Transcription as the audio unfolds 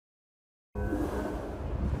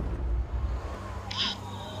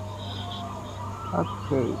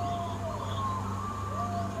Okay.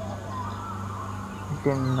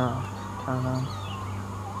 Didn't turn on.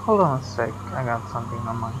 Hold on a sec. I got something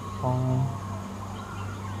on my phone.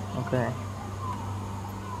 Okay.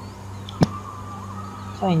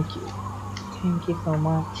 Thank you. Thank you so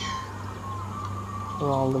much for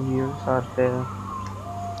all the viewers out there.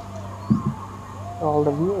 For all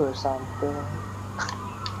the viewers out there.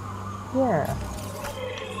 Yeah.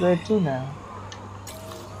 Where to now?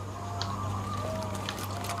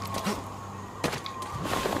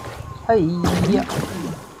 Hey, yeah.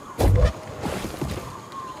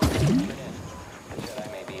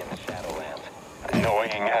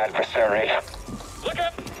 Annoying adversary. Look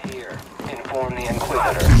up! Here, inform the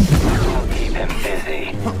Inquisitor. I'll keep him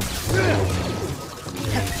busy.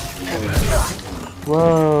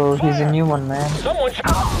 Whoa, he's a new one, man. Someone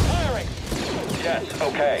firing! Yes,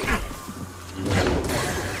 okay.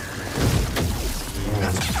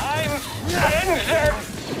 I'm injured!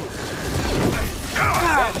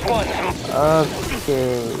 This one's...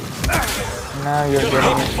 Okay. Now you're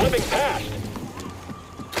getting it. Slipping past!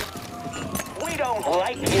 We don't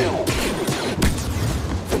like you!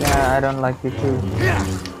 Yeah, I don't like you too.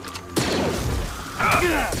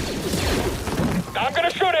 I'm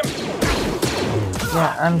gonna shoot him!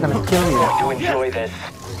 Yeah, I'm gonna kill you. To enjoy this.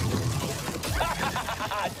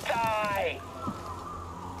 Die!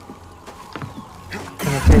 Can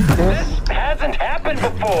you take this? This hasn't happened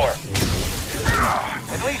before!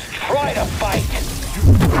 At least try to fight!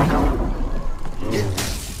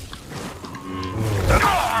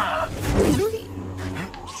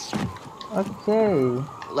 Okay.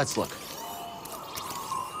 Let's look.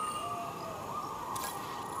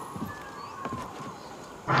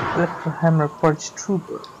 Electrohammer Forge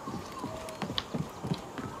Trooper.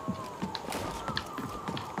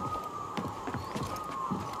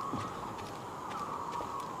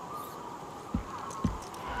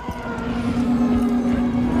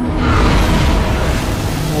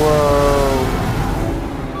 Whoa.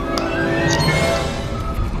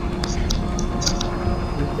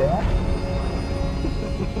 You there?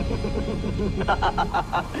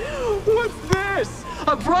 What's this?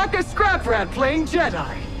 A Bracca scrap rat playing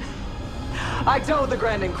Jedi. I told the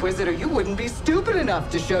Grand Inquisitor you wouldn't be stupid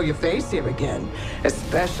enough to show your face here again,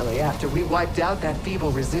 especially after we wiped out that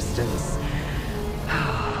feeble resistance.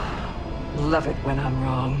 Love it when I'm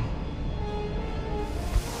wrong.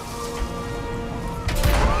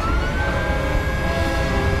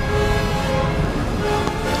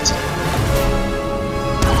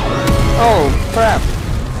 Oh crap!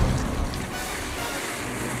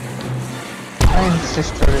 My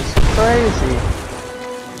sister is crazy.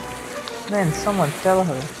 Man, someone tell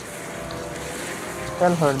her.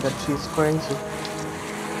 Tell her that she's crazy.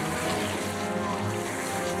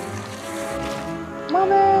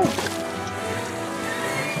 Mommy!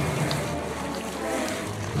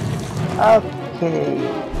 Okay.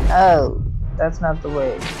 Oh, that's not the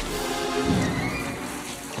way.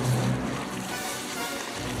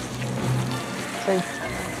 See?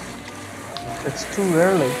 It's too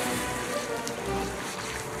early.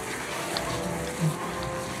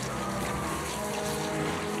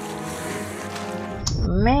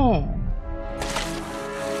 Man.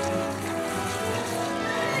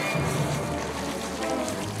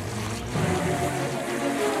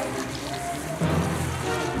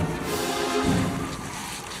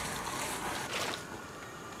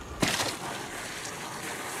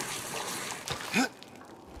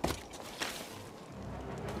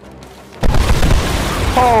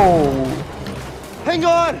 Oh, Hang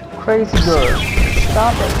on! crazy girl.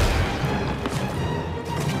 Stop it.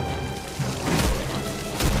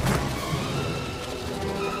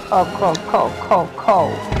 Oh, call.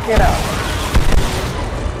 Get out.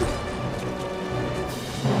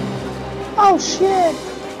 Oh, shit.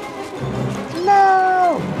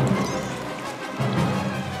 No.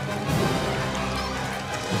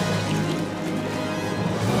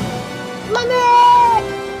 Money.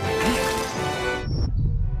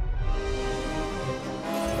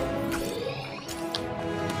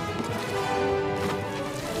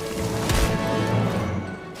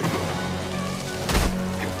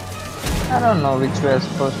 I don't know which way I'm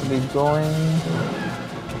supposed to be going.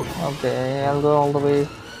 Okay, I'll go all the way.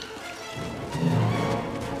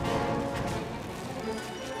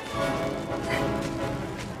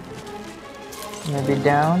 Maybe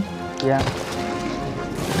down? Yeah.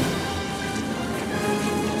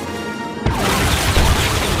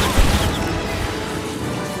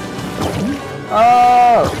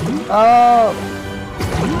 Oh!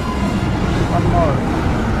 One more.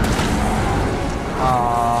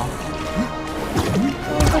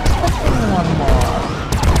 I was expecting one more.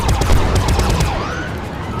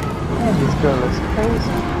 This girl is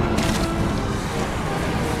crazy.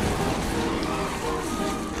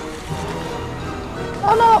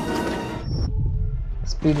 Oh no!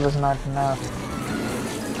 Speed was not enough.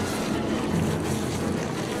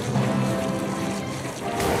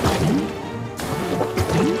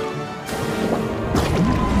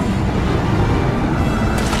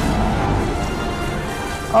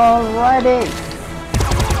 Alrighty.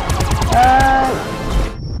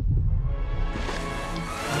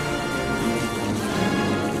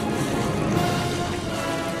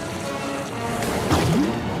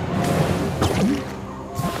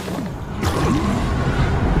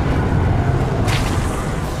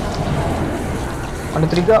 One, two,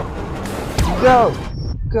 three, go! Go!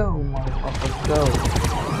 Go, motherfucker, go!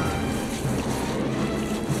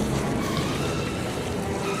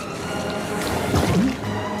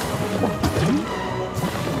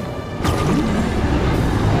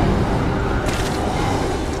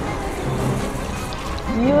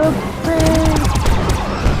 Yippee!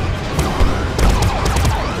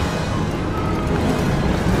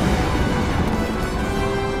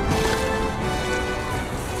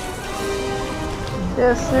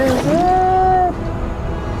 This is it!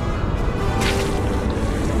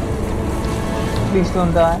 Please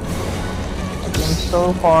don't die. I came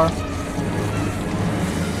so far.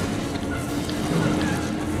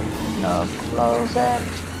 No, close it.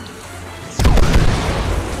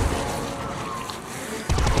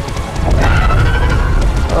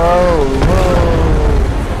 Oh, whoa.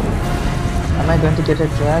 Am I going to get a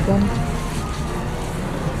dragon?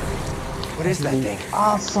 What is that thing?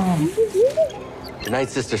 Awesome. The Night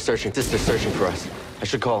Sister's searching for us. I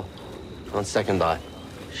should call. On second thought,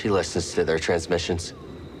 she listens to their transmissions.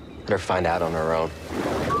 Let her find out on her own.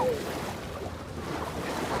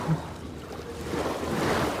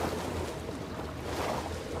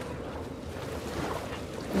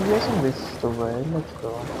 I'm guessing this is the way. Let's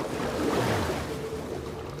go.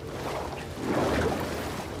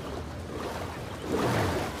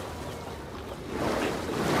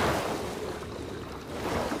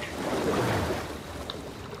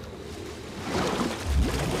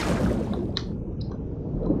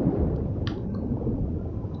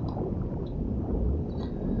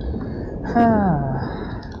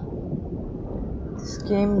 This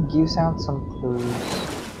game gives out some clues,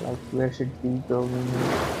 like where should we go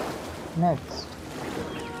next.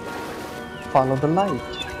 Follow the light.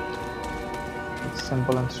 It's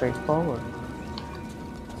simple and straightforward.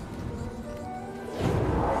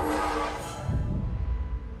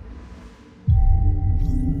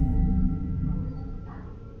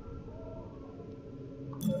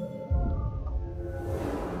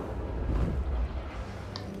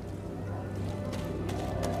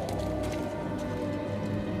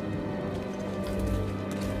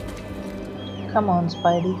 Come on,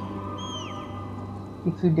 Spidey.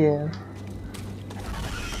 If you dare.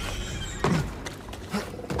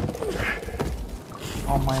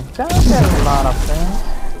 Oh my god, there's a lot of things.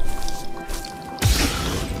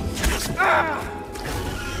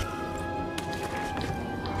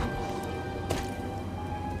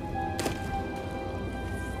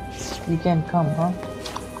 You can come, huh?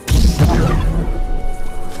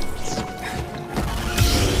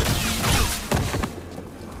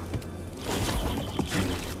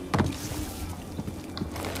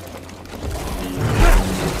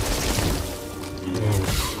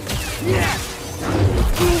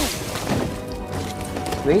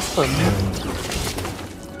 Wait for me.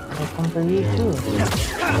 I'll come for you too.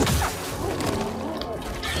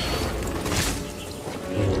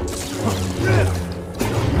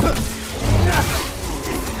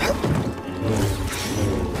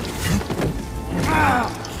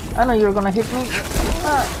 I know you're gonna hit me.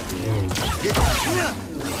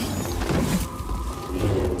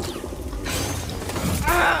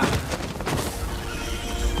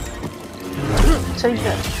 Take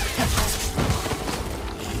that.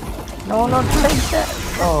 No, not take that.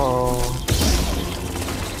 Oh.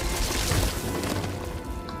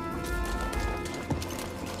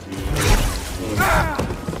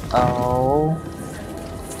 Oh.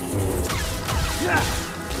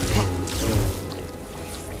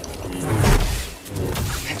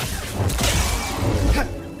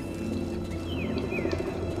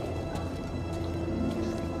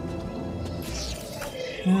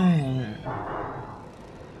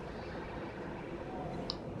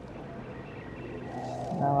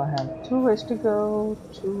 Now I have 2 ways to go,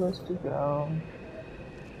 2 ways to go.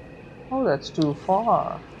 Oh, that's too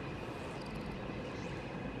far.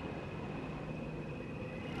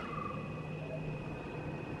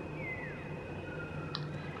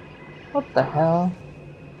 What the hell?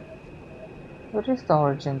 What is the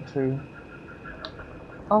origin tree?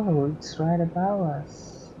 Oh, it's right above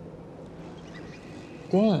us.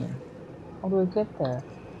 Dang. How do I get there?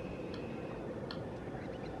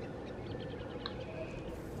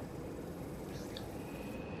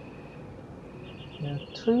 There are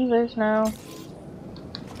 3 ways now.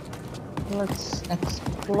 Let's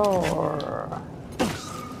explore.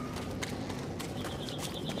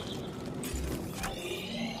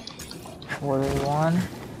 Way 1.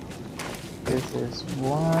 This is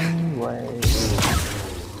one way.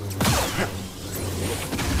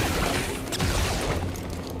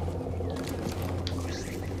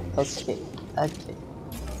 Okay, okay.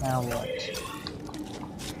 Now what?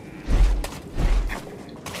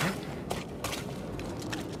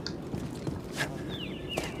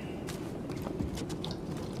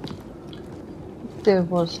 If there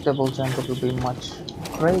was double jump, it would be much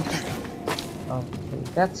great. Okay,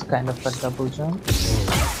 that's kind of a double jump.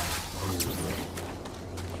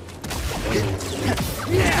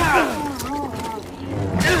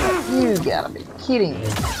 You gotta be kidding me.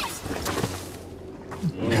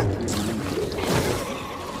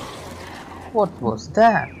 What was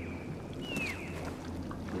that?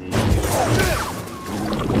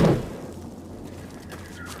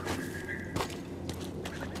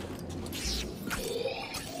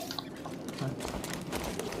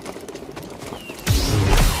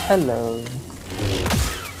 Hello.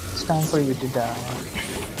 It's time for you to die.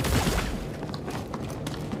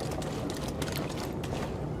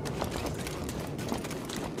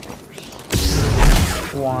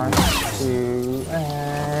 One, 2,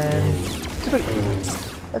 and 3.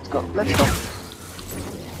 Let's go, let's go.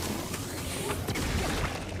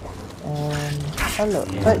 And hello.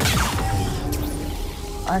 Hey.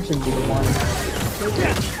 I should be the one.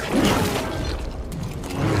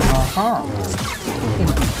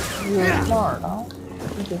 You're smart, huh?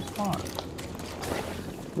 You're smart.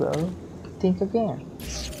 Well, think again.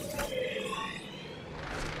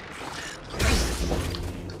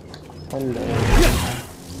 Hello.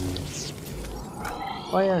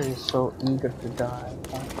 Why are you so eager to die?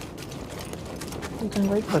 You can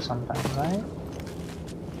wait for some time, right?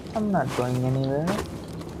 I'm not going anywhere.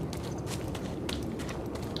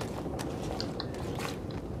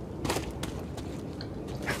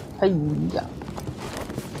 Hiya.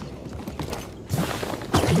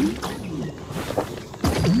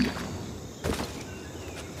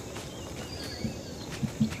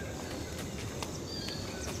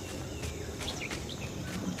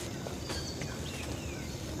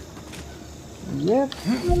 Yep.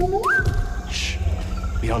 Shh.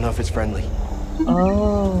 We don't know if it's friendly.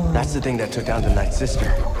 Oh. That's the thing that took down the Night Sister.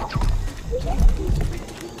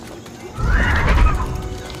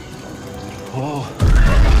 Whoa.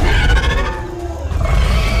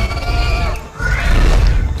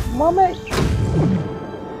 Mommy.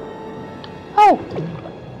 Oh.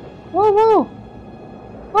 Whoa, whoa.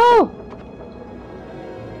 Whoa.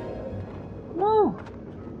 No.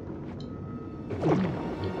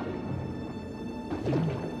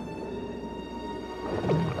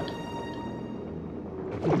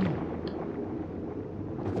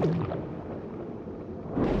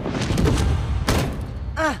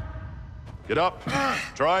 Get up.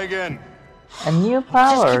 Try again. A new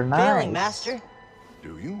power, Failing, nice. Master.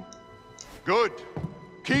 Do you? Good.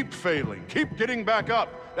 Keep failing. Keep getting back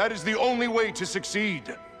up. That is the only way to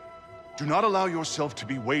succeed. Do not allow yourself to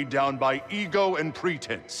be weighed down by ego and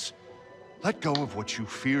pretense. Let go of what you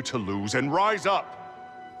fear to lose and rise up.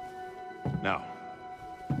 Now,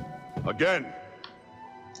 again.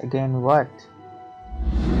 Again, what?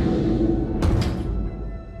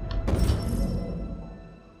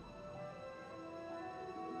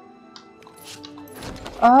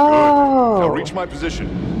 Oh! Now reach my position.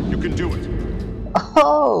 You can do it.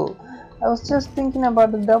 Oh! I was just thinking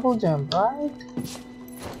about the double jump, right?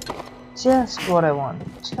 Just what I want.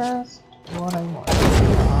 Just what I want.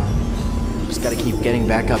 Just gotta keep getting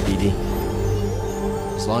back up, ED.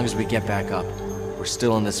 As long as we get back up, we're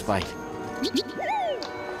still in this fight.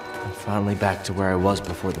 I'm finally back to where I was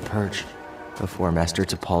before the Purge. Before Master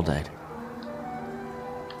T'Pol died.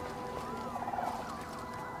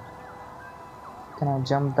 Can I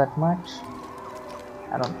jump that much?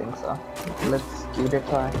 I don't think so. Let's give it a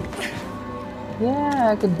try.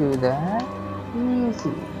 Yeah, I could do that.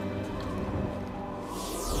 Easy.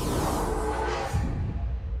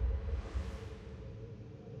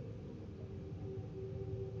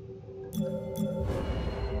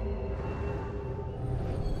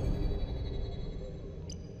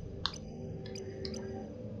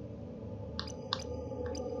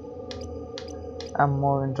 I'm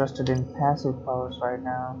more interested in passive powers right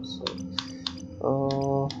now,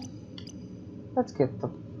 so Let's get the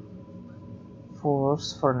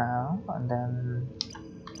force for now, and then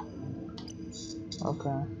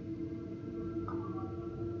okay.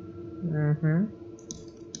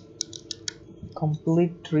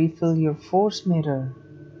 Complete refill your force meter.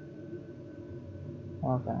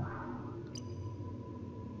 Okay.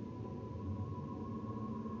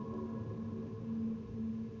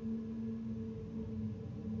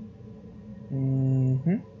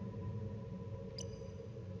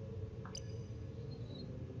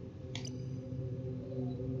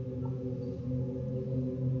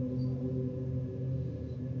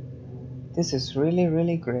 This is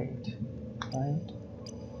really great, right?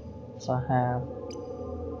 So I have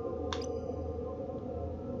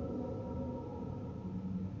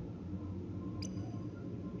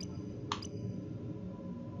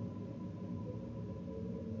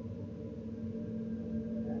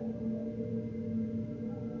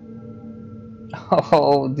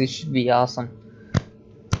oh, this should be awesome.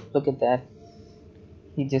 Look at that.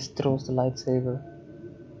 He just throws the lightsaber.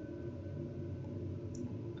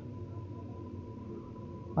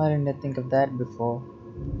 Why didn't I think of that before?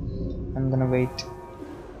 I'm gonna wait.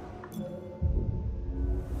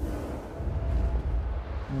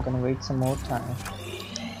 I'm gonna wait some more time.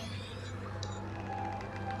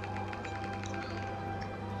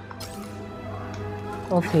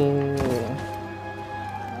 Okay.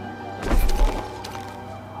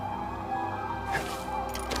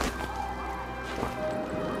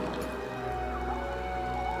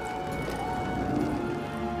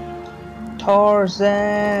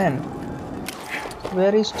 Tarzan!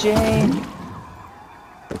 Where is Jane?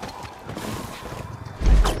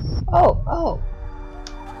 Oh!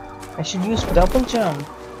 I should use double jump.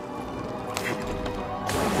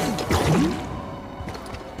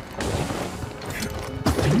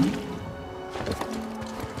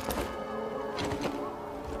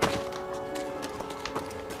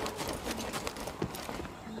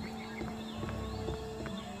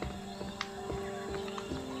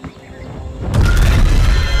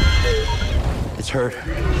 It's hurt.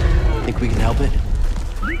 Think we can help it?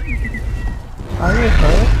 Are you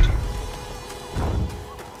hurt?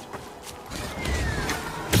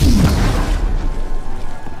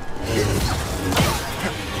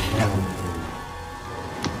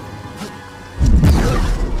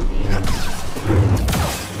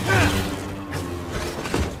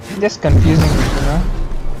 Just confusing, you know?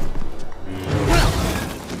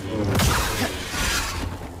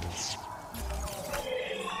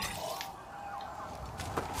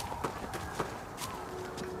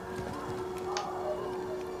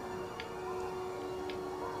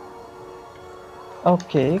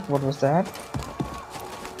 Okay, what was that?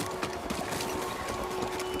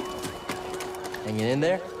 Hanging in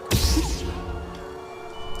there?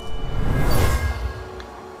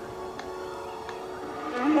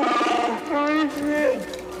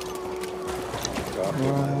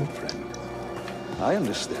 I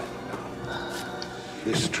understand.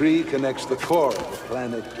 This tree connects the core of the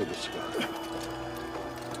planet to the sky.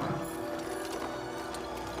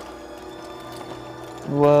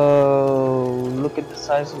 Whoa, look at the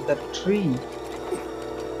size of that tree.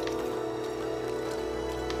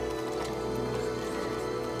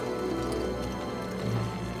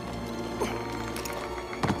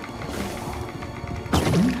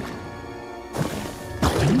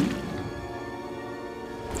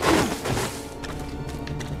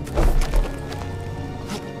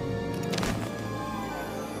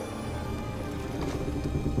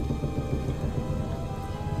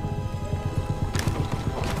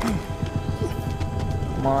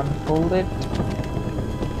 Come on, hold it.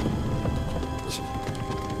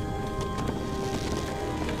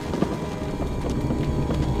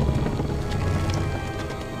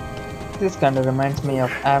 This kind of reminds me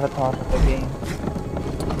of Avatar the game.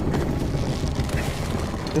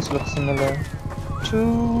 This looks similar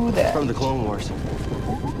to that. From the Clone Wars.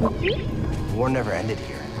 The war never ended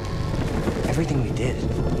here. Everything we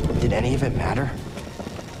did any of it matter?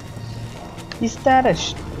 Is that a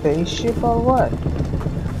spaceship or what?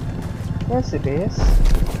 Yes, it is.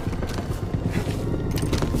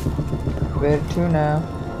 Where to now?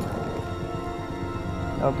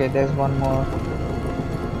 Okay, there's one more.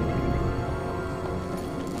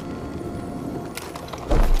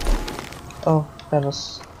 Oh, that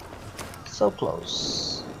was so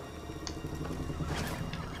close.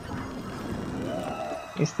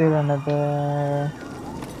 Is there another?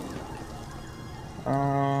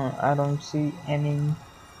 I don't see any.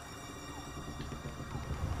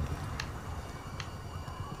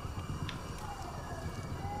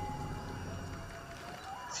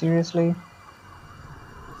 Seriously?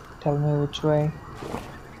 Tell me which way.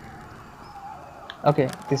 Okay,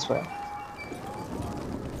 this way.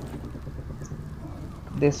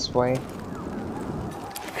 This way.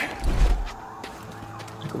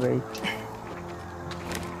 Great.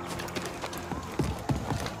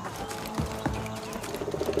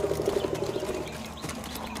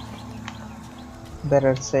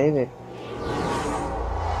 Better save it.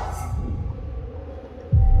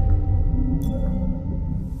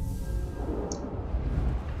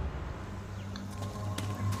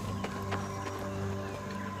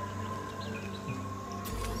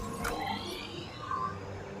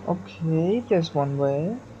 Okay, there's one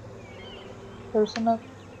way. There's another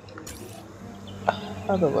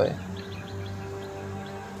way.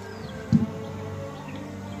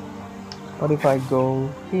 What if I go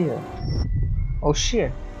here? Oh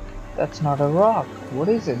shit, that's not a rock. What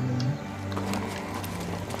is it?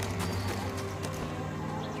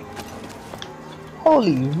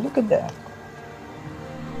 Holy, look at that.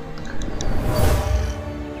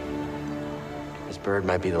 This bird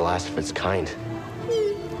might be the last of its kind.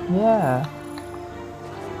 Yeah.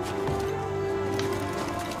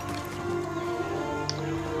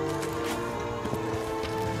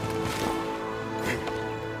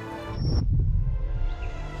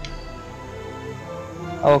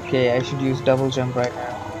 Okay, I should use double jump right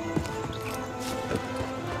now.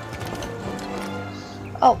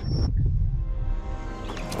 Oh!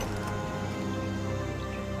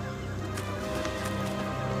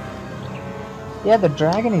 Yeah, the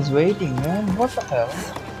dragon is waiting, man. What the hell?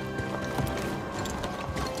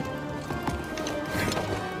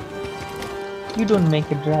 You don't make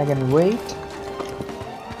a dragon wait.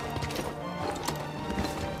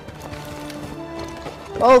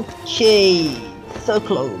 Okay, so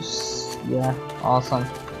close. Yeah, awesome.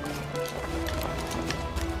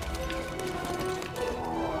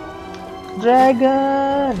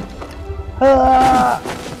 Dragon! Ah!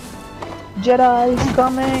 Jedi is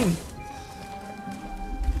coming!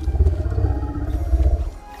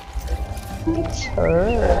 It's her.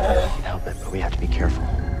 I can't help it, but we have to be careful.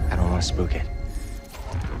 I don't want to spook it.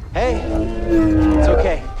 Hey! It's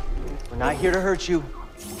okay. We're not here to hurt you.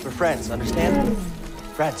 We're friends, understand?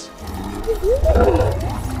 Friends.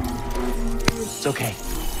 It's okay.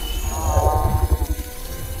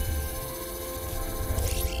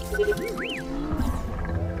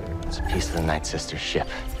 It's a piece of the Night Sister's ship.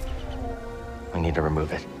 We need to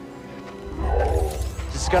remove it.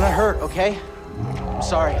 This is gonna hurt, okay? I'm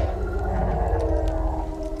sorry.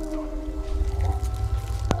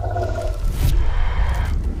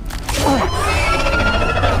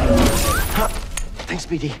 Thanks,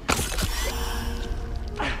 BD.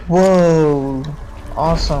 Whoa,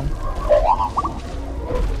 awesome.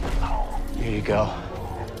 Here you go.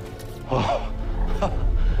 Oh.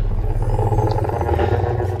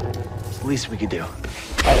 It's the least we could do. I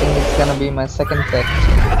think it's gonna be my second pet.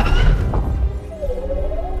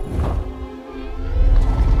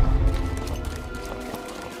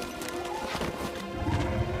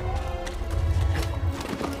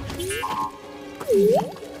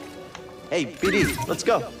 Hey, BD, let's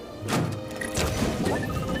go.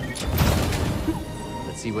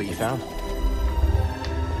 Let's see what you found.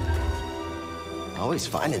 Always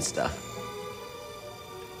finding stuff.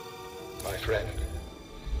 My friend,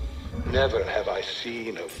 never have I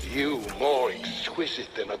seen a view more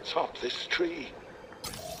exquisite than atop this tree.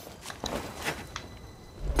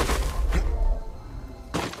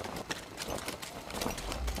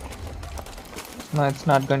 No, it's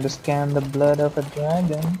not going to scan the blood of a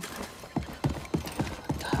dragon.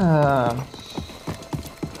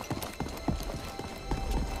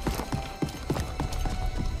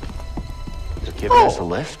 Is it giving us a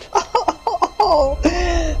lift? Oh,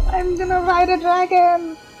 I'm gonna ride a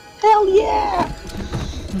dragon! Hell yeah!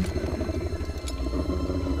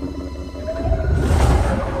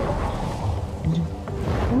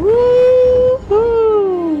 Woohoo!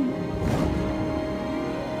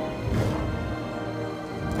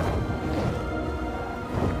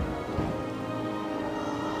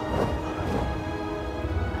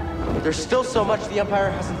 There's still so much the Empire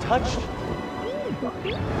hasn't touched.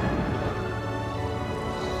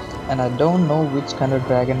 And I don't know which kind of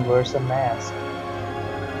dragon wears a mask.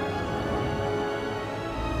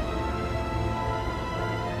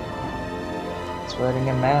 It's wearing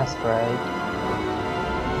a mask, right?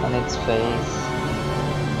 On its face.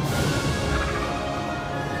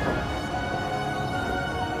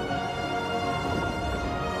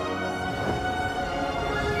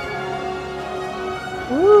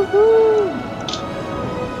 Woohoo!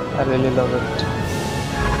 I really love it.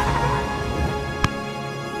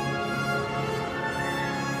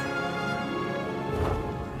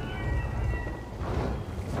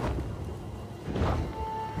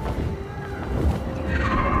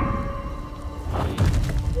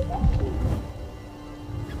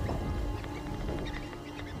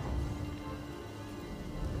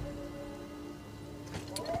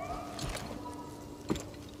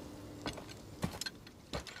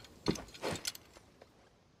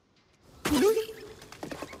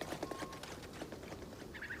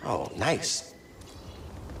 Nice.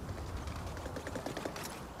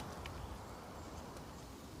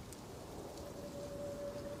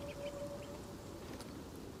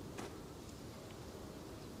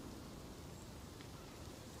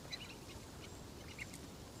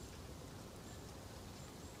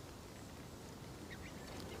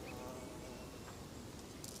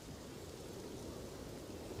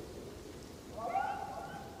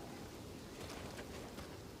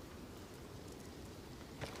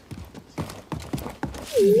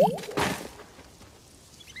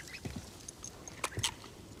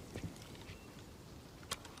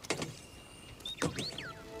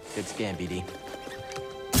 Good scan, BD.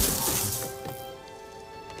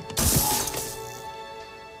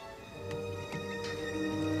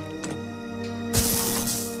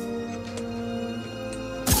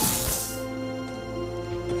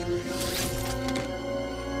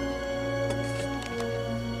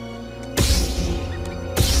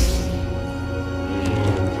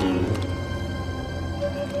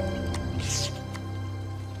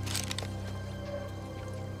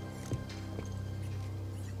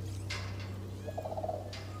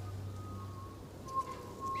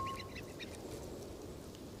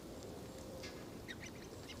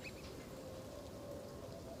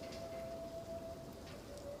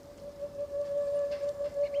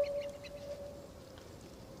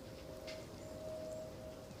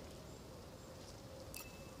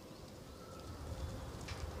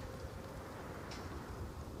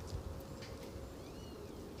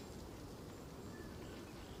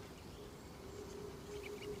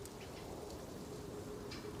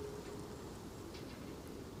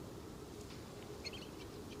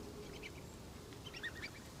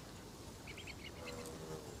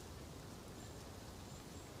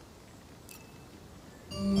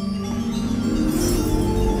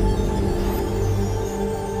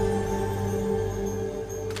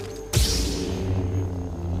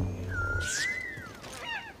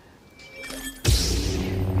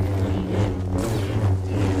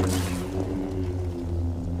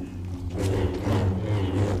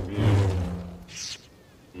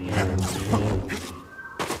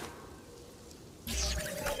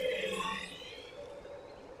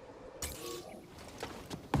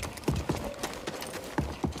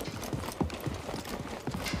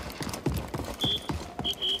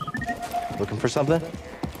 Looking for something?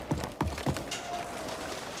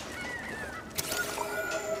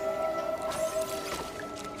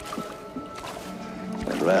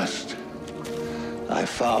 At last, I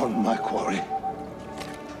found my quarry.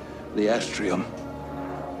 The astrium,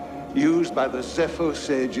 used by the Zepho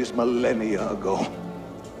sages millennia ago.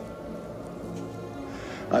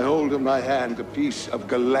 I hold in my hand a piece of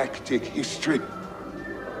galactic history.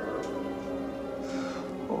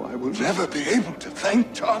 Oh, I will never be able to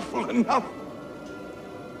thank Tarful enough.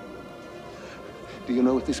 Do you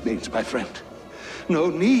know what this means, my friend? No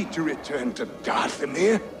need to return to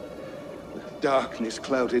Darthamir. Darkness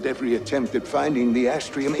clouded every attempt at finding the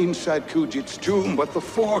astrium inside Kujit's tomb, but the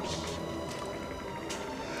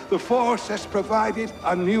Force has provided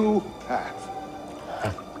a new path.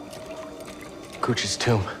 Kuch's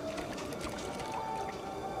tomb.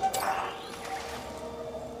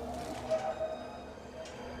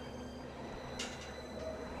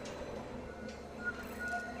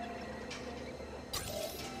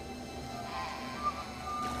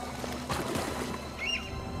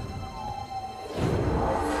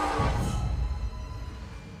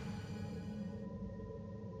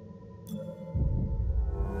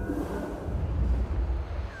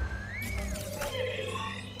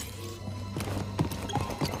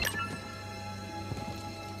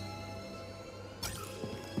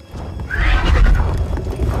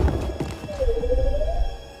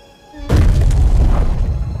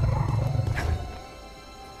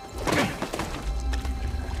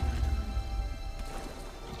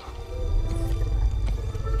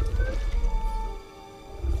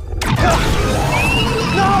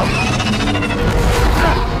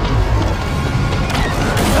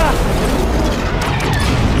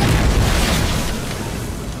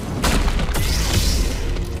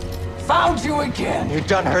 Found you again! You're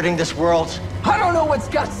done hurting this world. I don't know what's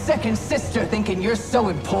got second sister thinking you're so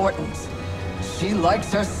important. She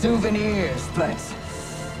likes her souvenirs, but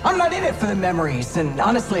I'm not in it for the memories, and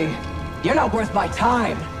honestly, you're not worth my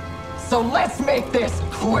time. So let's make this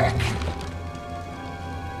quick.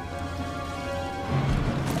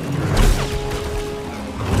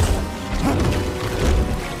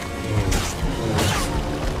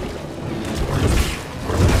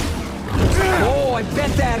 Oh, I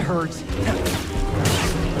bet that hurts.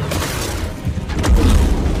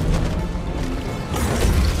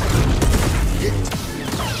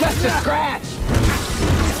 Just a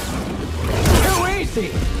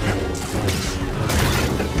easy!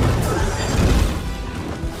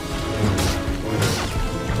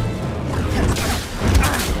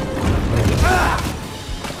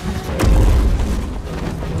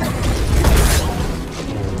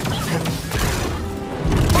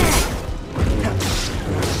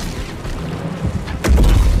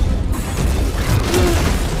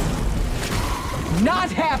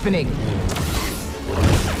 Not happening!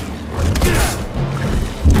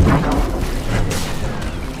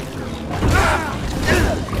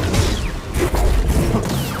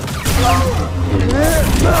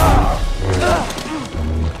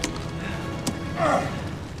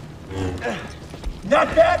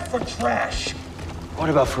 Not bad for trash. What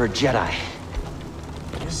about for a Jedi?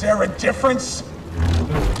 Is there a difference?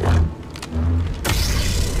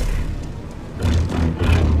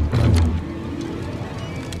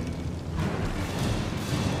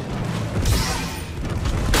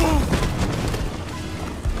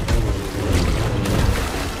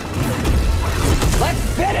 Let's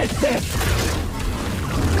finish this!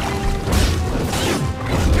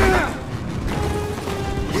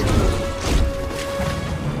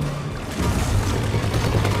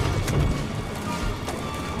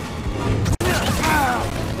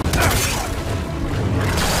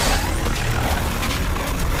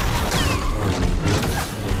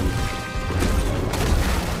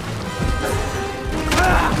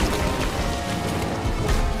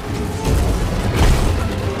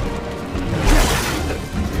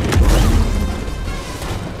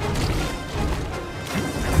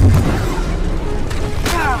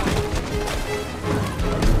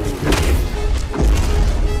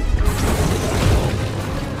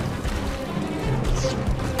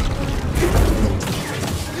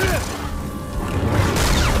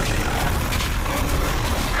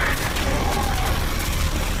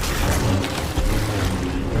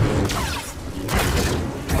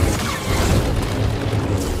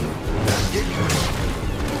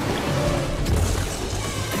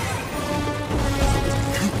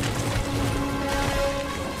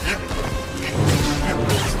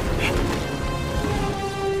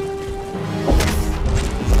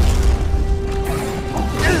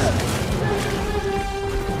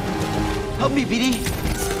 Help me, BD.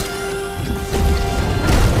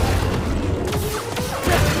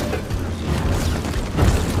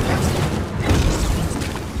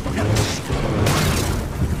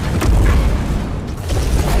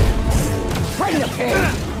 Bring the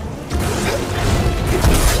pain!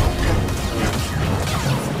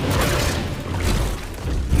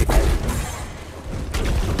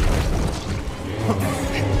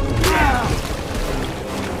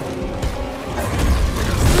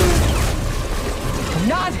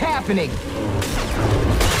 Not happening!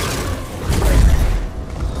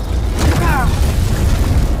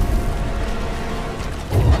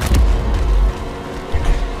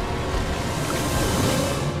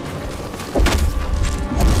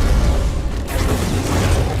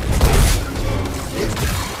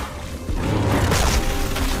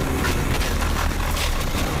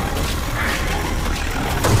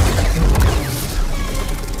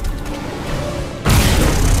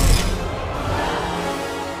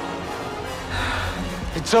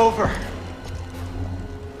 It's over.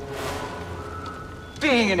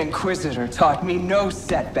 Being an Inquisitor taught me no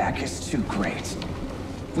setback is too great.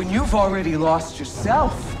 When you've already lost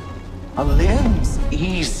yourself, a limb's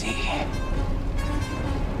easy.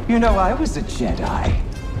 You know, I was a Jedi.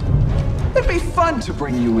 It'd be fun to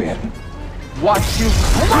bring you in. Watch you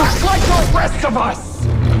crush like the rest of us!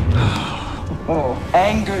 Oh,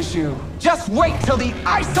 angers you. Just wait till the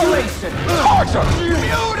isolation, torture,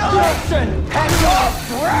 mutilation, and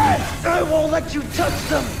your breath! I won't let you touch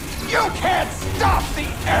them. You can't stop the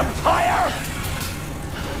Empire!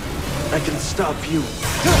 I can stop you.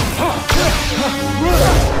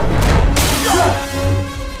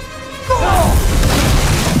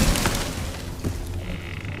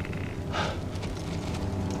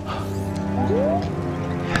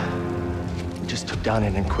 We just took down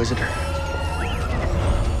an Inquisitor.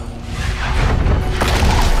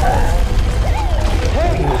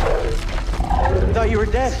 Hey! I thought you were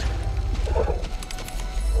dead.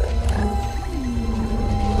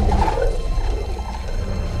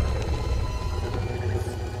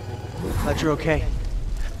 Glad you're okay.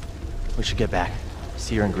 We should get back.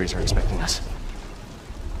 Seer and Grease are expecting us.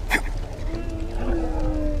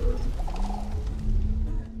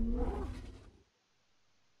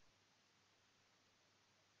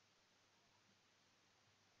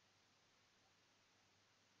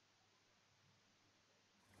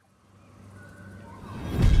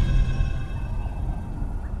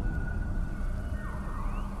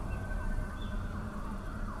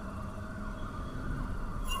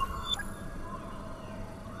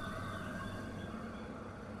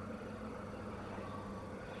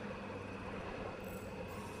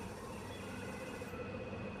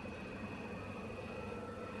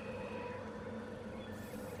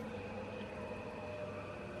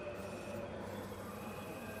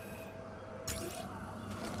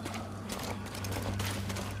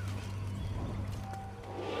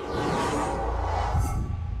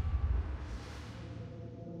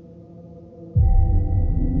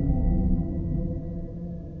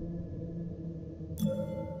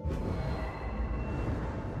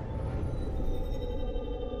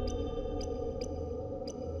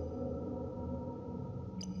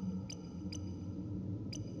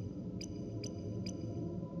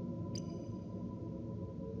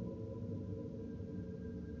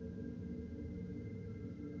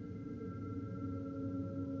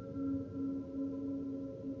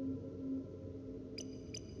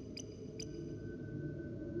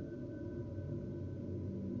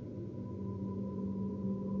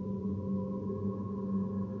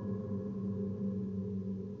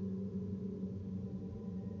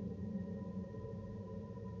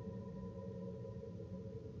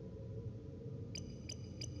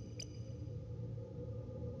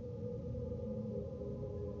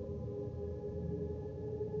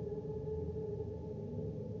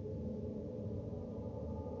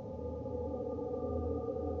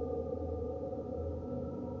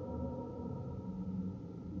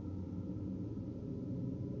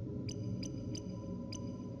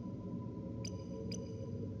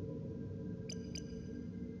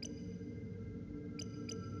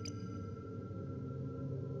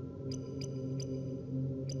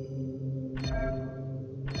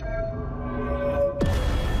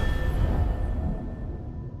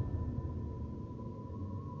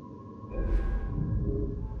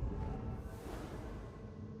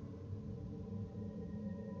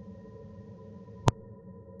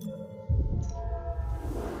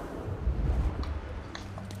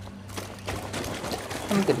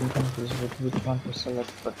 getting confused with which one to select,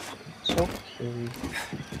 but it's okay.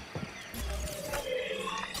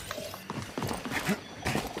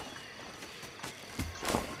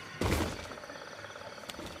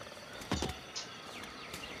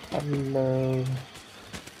 Hello.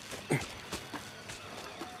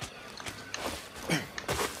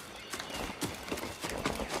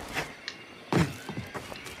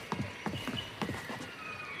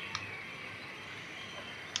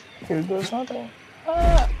 Here goes nothing.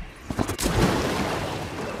 Ah!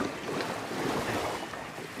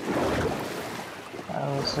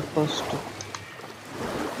 I was supposed to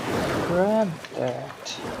grab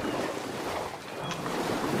that.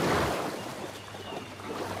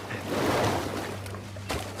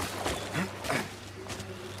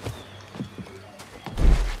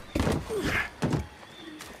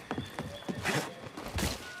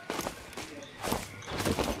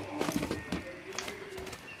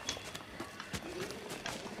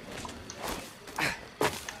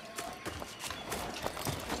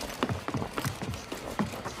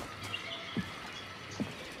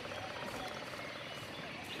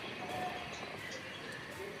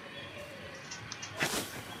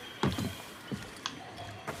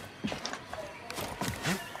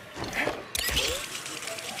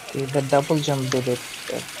 Okay, the double jump did it.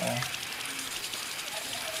 I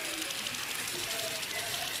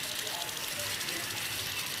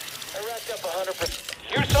racked up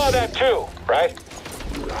 100%. You saw that too, right?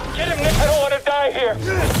 Get him, Nick. I don't want to die here.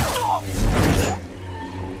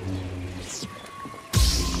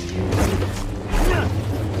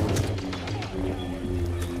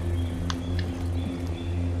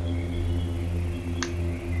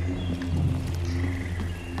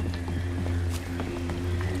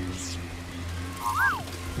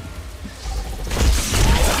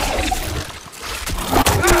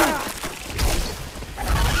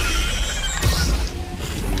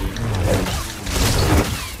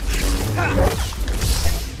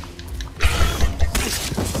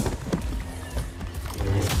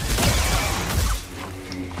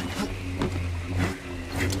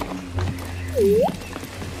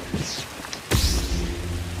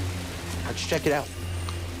 Let's check it out.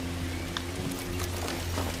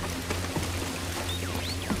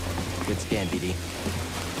 Good scan, BD.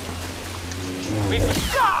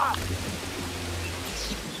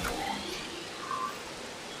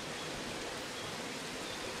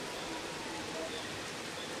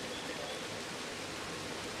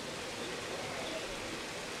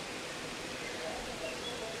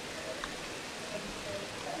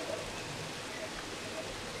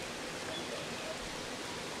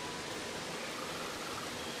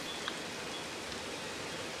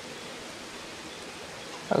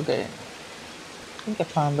 Okay, I think I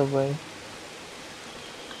found the way.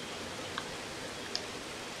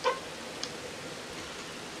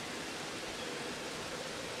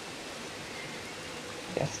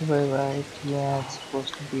 That's the way, right? Yeah, it's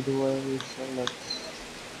supposed to be the way, so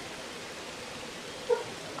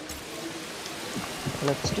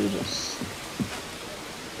let's do this.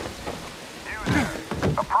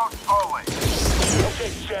 Approach slowly. Okay,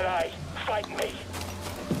 Jedi, fight me.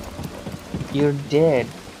 You're dead.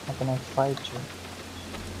 How can I fight you?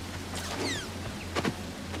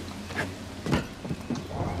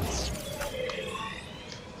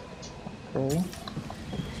 Okay.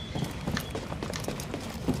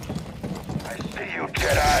 I see you,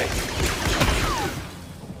 Jedi.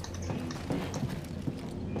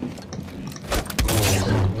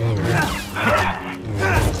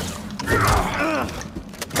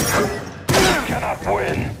 Cannot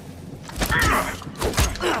win.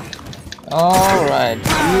 Alright,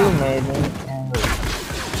 you made me angry.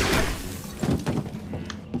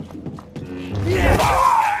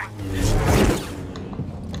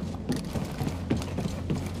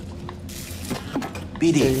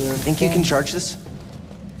 BD, think you can charge this?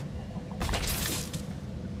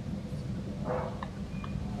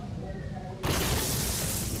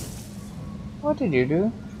 What did you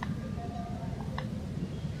do?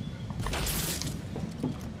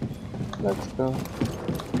 Let's go.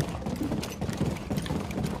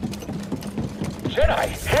 Jedi,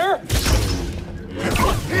 here?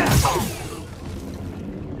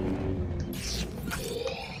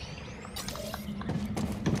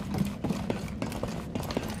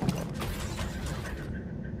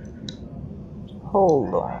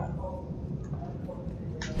 Hold on.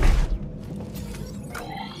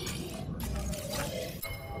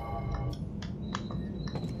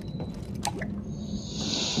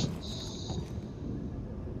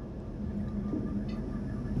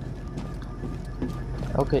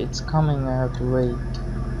 Okay, it's coming. I have to wait.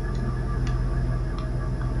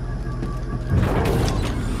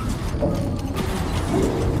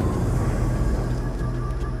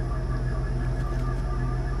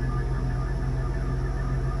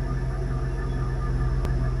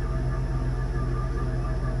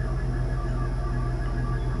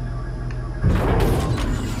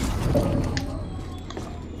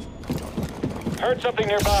 Heard something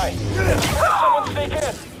nearby. Someone sneak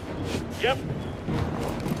in. Yep.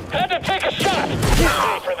 Had to take a shot.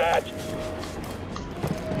 Pay for that.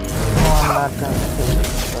 No, I'm not gonna pay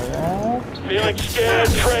for that. Feeling scared,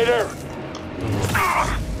 traitor?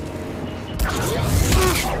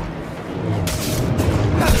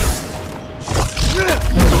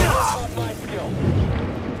 My skill.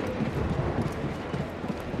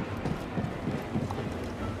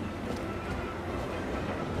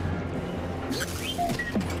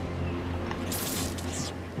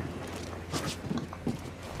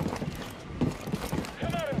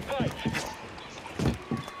 Come out and fight.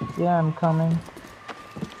 Yeah, I'm coming.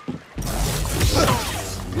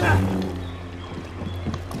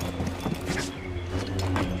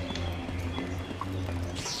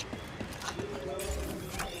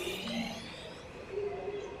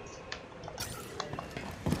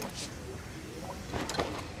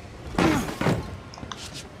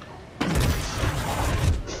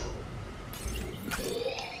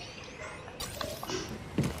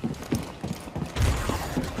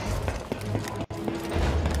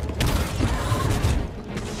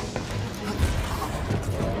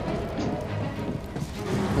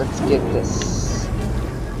 Let's get this.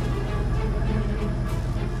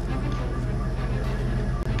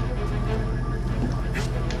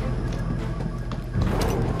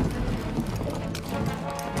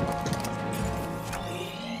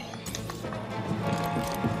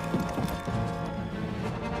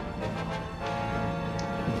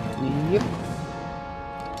 Yep.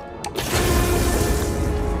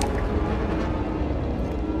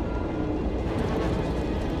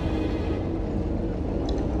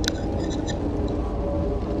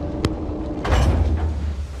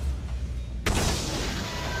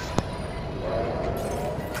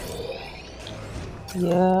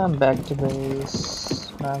 Yeah, I'm back to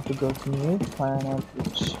base. Now I have to go to new planet,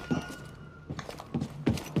 which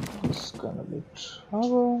is gonna be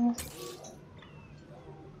trouble.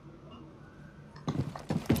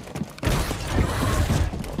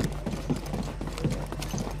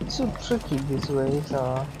 It's so tricky these ways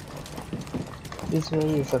are. These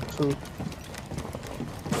ways are true.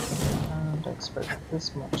 I don't expect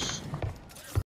this much.